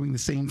stacks doing the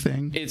same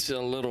thing. It's a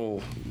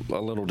little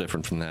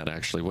different from that,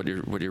 actually. What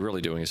you're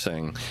really doing is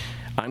saying,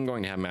 I'm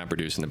going to have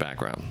MapReduce in the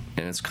background,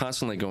 and it's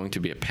constantly going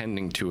to be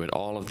appending to it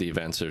all of the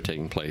events that are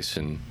taking place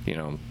in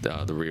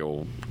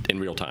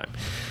real time.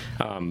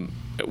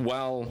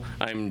 While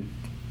I'm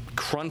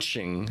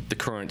crunching the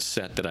current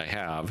set that I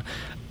have,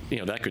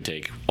 that could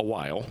take a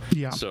while.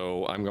 Yeah.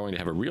 So I'm going to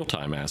have a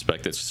real-time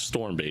aspect that's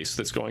Storm-based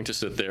that's going to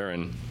sit there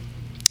and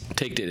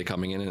take data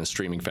coming in a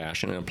streaming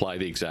fashion and apply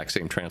the exact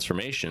same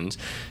transformations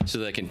so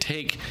that I can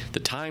take the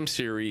time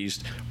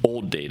series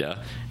old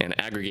data and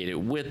aggregate it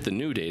with the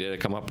new data to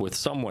come up with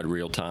somewhat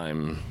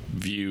real-time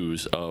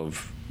views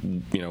of, a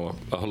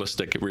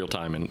holistic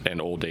real-time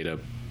and old data,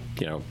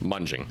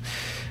 munging.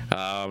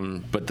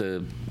 But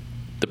the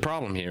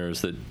problem here is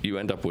that you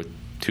end up with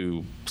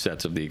two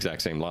sets of the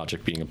exact same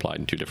logic being applied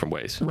in two different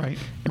ways. Right.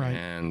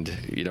 And,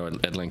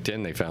 at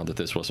LinkedIn, they found that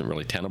this wasn't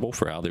really tenable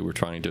for how they were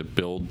trying to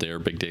build their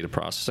big data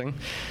processing.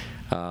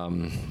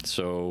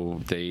 So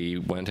they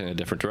went in a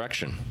different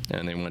direction,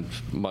 and they went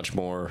much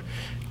more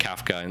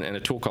Kafka and a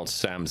tool called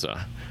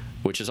Samza,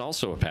 which is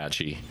also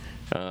Apache.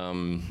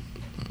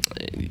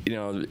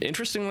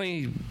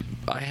 Interestingly,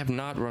 I have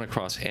not run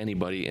across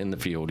anybody in the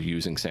field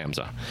using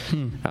Samza.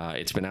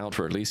 It's been out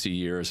for at least a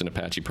year as an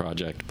Apache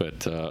project,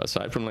 but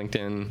aside from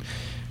LinkedIn,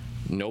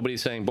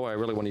 nobody's saying, boy, I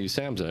really want to use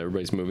Samza.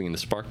 Everybody's moving in the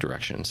Spark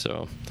direction.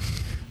 So,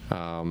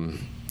 I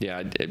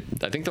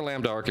think the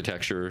Lambda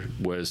architecture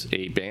was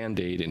a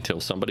Band-Aid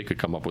until somebody could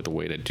come up with a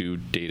way to do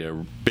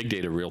big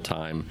data real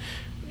time,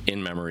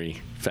 in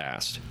memory,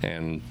 fast.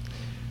 And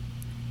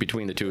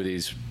between the two of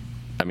these,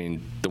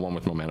 the one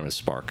with momentum is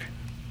Spark.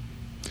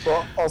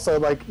 Well,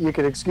 also, you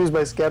could excuse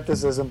my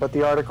skepticism, but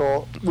the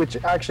article, which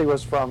actually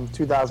was from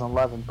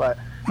 2011, but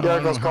the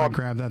article's called.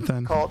 Grab that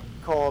then.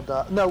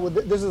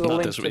 This is a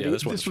link.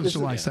 This was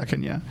July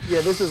 2nd, yeah. Yeah,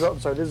 this is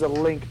a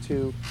link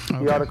to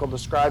the article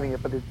describing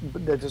it, but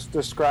they're just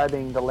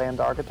describing the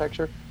Lambda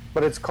architecture,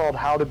 but it's called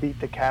How to Beat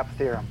the CAP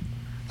Theorem.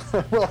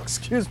 Well,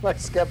 excuse my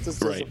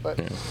skepticism, right. but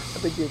I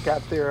think the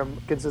CAP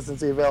theorem,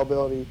 consistency,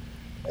 availability,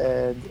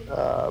 and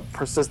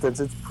persistence,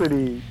 it's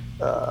pretty.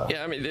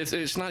 Yeah, I mean,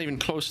 it's not even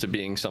close to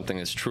being something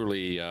that's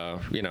truly,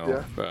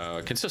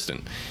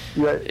 consistent.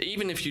 Yeah.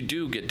 Even if you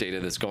do get data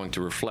that's going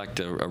to reflect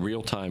a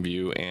real-time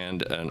view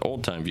and an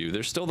old-time view,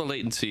 there's still the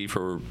latency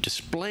for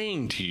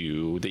displaying to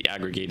you the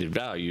aggregated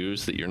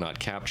values that you're not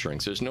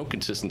capturing. So there's no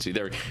consistency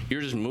there.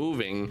 You're just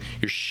you're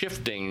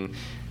shifting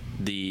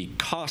the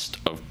cost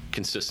of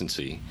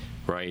consistency,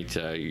 right?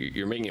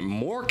 You're making it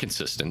more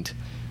consistent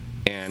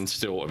and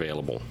still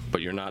available,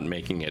 but you're not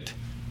making it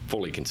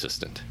fully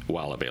consistent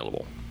while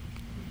available,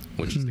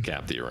 which is the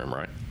CAP theorem,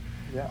 right?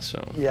 Yeah.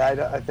 So.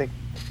 Yeah, I think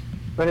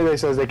if anybody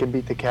says they can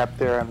beat the CAP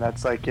theorem,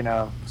 that's like,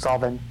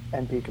 solve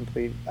NP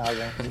complete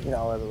algorithm,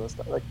 all that other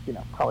stuff. Like,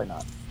 probably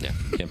not. Yeah,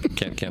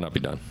 cannot be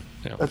done.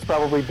 Yeah. That's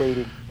probably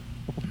baiting.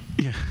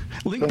 Yeah,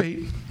 link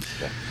bait.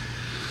 Yeah.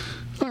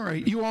 All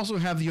right. You also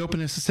have the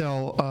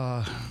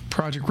OpenSSL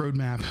project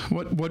roadmap.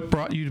 What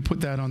brought you to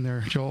put that on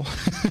there, Joel?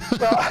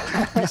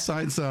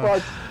 Besides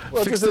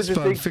fix this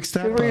bug, fix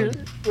that bug.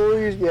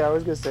 I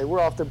was going to say, we're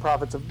often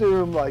prophets of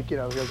doom. Like,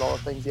 here's all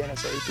the things the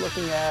NSA is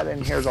looking at,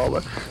 and here's all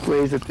the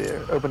ways that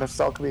the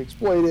OpenSSL can be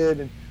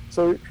exploited. And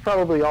so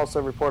probably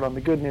also report on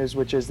the good news,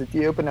 which is that the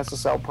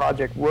OpenSSL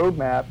project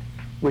roadmap,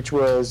 which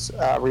was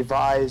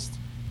revised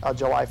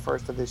July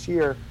 1st of this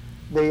year,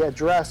 they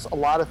address a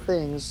lot of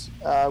things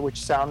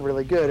which sound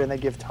really good, and they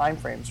give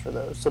timeframes for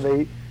those. So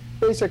they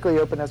basically,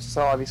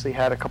 OpenSSL obviously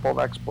had a couple of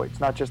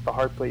exploits, not just the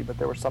Heartbleed, but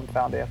there were some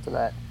found after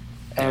that,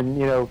 and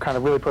kind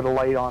of really put a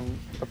light on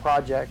the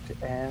project.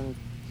 And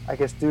I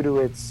guess due to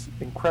its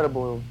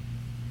incredible,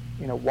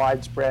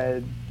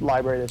 widespread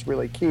library that's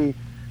really key,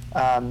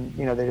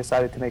 they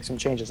decided to make some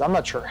changes. I'm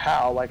not sure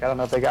how. Like, I don't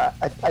know if they got.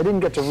 I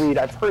didn't get to read.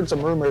 I've heard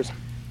some rumors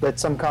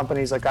that some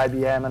companies like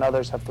IBM and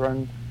others have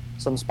thrown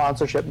some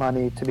sponsorship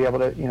money to be able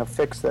to,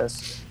 fix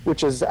this,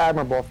 which is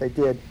admirable if they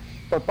did.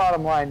 But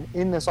bottom line,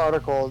 in this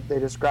article, they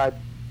described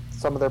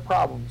some of their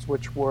problems,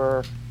 which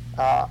were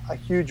a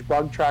huge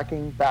bug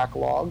tracking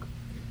backlog,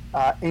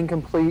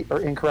 incomplete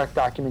or incorrect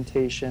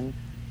documentation,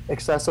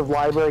 excessive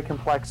library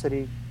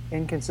complexity,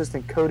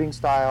 inconsistent coding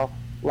style,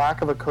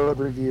 lack of a code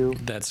review.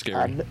 That's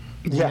scary.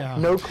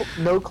 No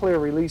clear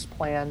release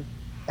plan,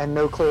 and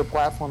no clear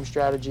platform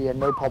strategy, and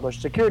no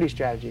published security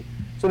strategy.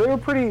 So they were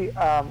pretty,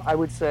 I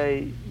would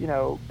say,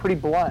 pretty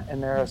blunt in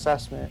their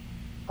assessment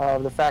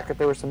of the fact that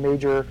there were some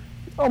major,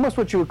 almost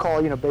what you would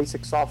call,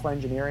 basic software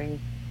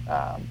engineering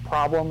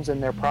problems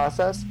in their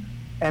process,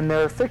 and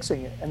they're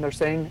fixing it, and they're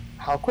saying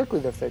how quickly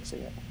they're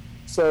fixing it.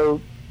 So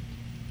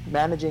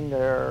managing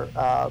their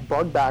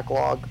bug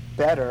backlog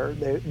better,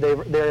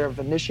 they have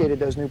initiated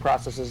those new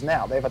processes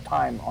now. They have a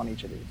time on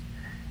each of these.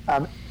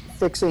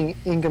 Fixing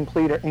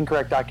incomplete or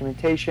incorrect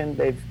documentation,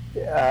 they've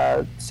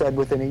said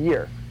within a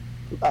year.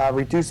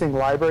 Reducing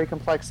library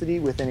complexity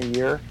within a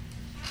year,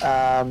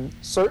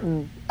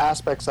 certain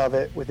aspects of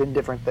it within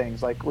different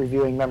things, like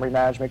reviewing memory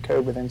management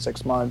code within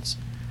 6 months,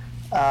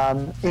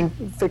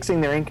 fixing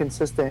their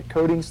inconsistent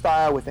coding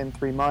style within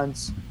 3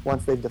 months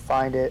once they've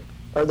defined it,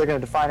 or they're going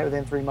to define it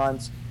within 3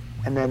 months,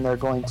 and then they're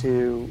going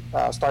to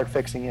start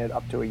fixing it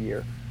up to a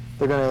year.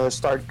 They're going to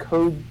start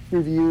code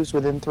reviews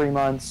within 3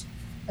 months,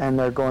 and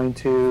they're going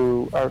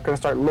to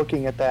start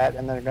looking at that,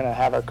 and then they're going to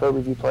have a code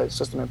review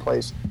system in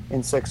place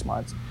in 6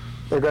 months.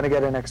 They're going to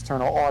get an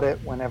external audit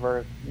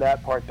whenever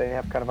that part they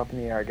have kind of up in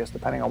the air, I guess,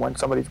 depending on when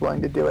somebody's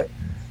willing to do it.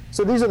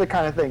 So these are the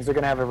kind of things. They're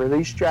going to have a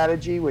release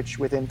strategy, which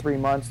within 3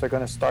 months, they're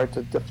going to start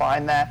to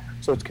define that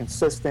so it's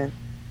consistent.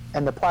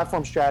 And the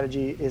platform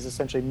strategy is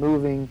essentially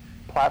moving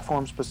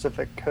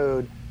platform-specific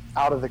code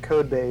out of the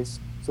code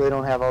base so they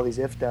don't have all these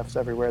if-defs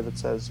everywhere that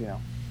says,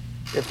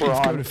 if we're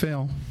on... Go to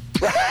fail.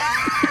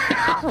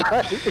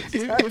 Right,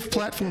 exactly. If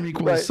platform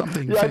equals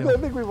something, yeah, fail. I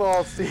think we've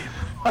all seen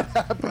what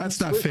happens. That's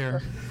not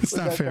fair. It's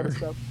not fair.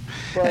 Kind of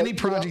but, any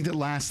project that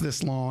lasts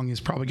this long is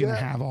probably going to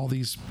have all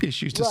these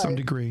issues to some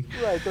degree.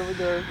 Right.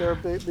 They're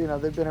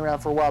they've been around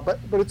for a while, but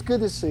it's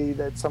good to see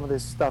that some of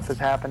this stuff is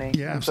happening.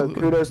 Yeah, and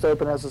absolutely. So kudos to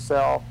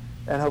OpenSSL,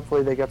 and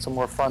hopefully they get some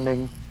more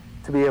funding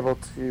to be able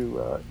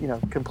to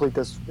complete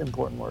this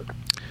important work.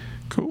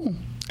 Cool.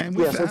 And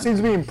with so it seems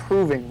to be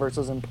improving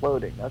versus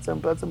imploding. That's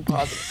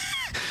positive.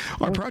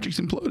 Our project's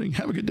imploding.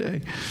 Have a good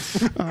day.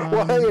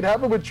 Well, hey, it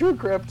happened with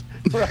TrueCrypt.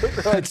 Right?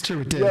 That's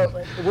true, it did.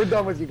 Yeah, we're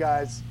done with you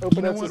guys.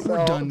 OpenSSL.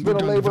 We're done. It's been a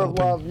labor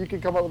developing. of love. You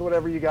can come up with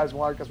whatever you guys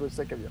want because we're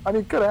sick of you. I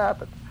mean, it could have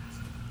happened.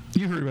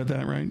 You heard about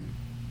that, right,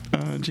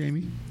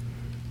 Jamie?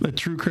 That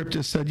TrueCrypt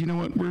just said, you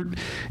know what,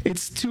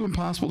 it's too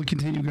impossible to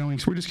continue going,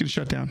 so we're just going to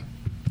shut down.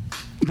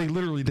 They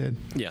literally did.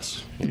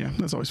 Yes. Yeah,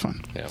 that's always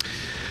fun. Yeah.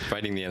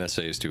 Fighting the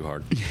NSA is too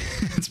hard.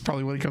 That's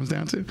probably what it comes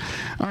down to.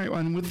 All right, well,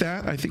 and with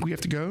that, I think we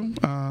have to go.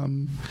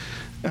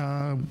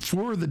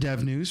 For the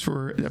dev news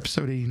for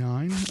episode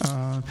 89,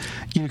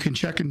 you can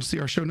check and see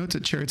our show notes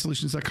at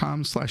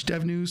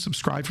chariotSolutions.com/devnews.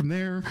 Subscribe from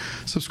there.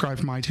 Subscribe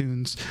from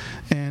iTunes.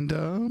 And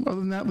other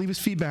than that, leave us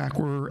feedback.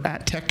 We're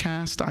at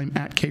TechCast. I'm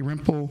at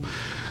KRimple.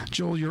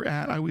 Joel, you're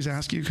at, I always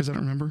ask you because I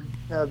don't remember.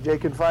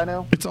 Jake and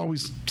Fino. It's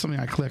always something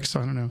I click, so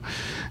I don't know.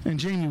 And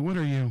Jamie Jamie, what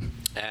are you?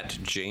 At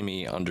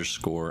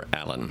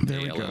Jamie_Allen. There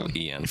we go.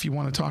 ALLEN. If you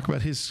want to talk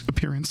about his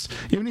appearance.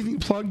 You have anything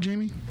to plug,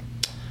 Jamie?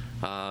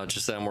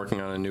 Just that I'm working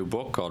on a new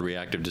book called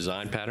Reactive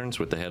Design Patterns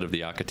with the head of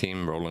the Akka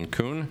team, Roland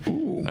Kuhn.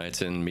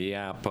 It's in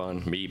MEAP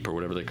on MEEP or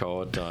whatever they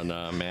call it on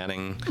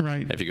Manning.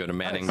 Right. If you go to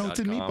Manning.com. Oh, it's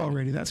in MEEP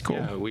already. That's cool.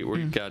 Yeah,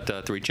 we've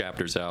got 3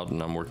 chapters out,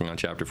 and I'm working on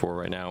chapter 4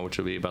 right now, which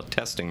will be about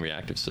testing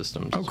reactive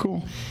systems. Oh,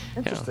 cool.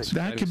 Interesting. So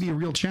that could be a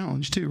real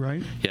challenge too,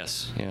 right?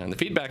 Yes, yeah, and the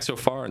feedback so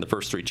far in the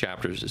first 3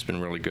 chapters has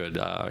been really good.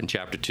 In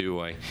chapter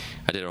 2, I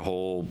did a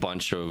whole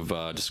bunch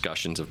of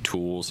discussions of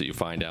tools that you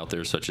find out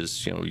there, such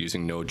as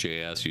using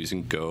Node.js,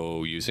 using Go,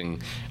 using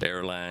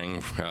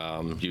Erlang,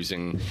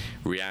 using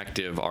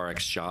reactive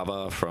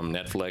RxJava from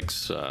Netflix,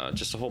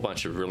 just a whole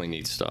bunch of really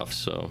neat stuff.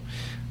 So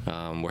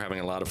we're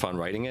having a lot of fun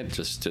writing it.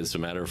 Just it's a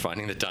matter of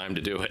finding the time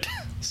to do it.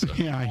 So.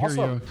 Yeah, I hear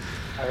Also, you.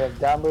 I have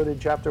downloaded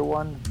chapter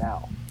 1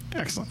 now.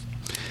 Excellent.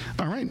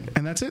 All right,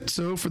 and that's it.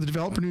 So for the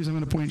developer news, I'm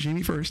going to point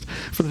Jamie first.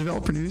 For the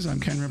developer news,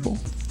 I'm Ken Ripple.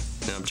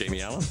 And I'm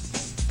Jamie Allen.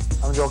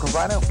 I'm Joel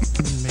Confino.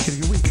 Make it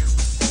a good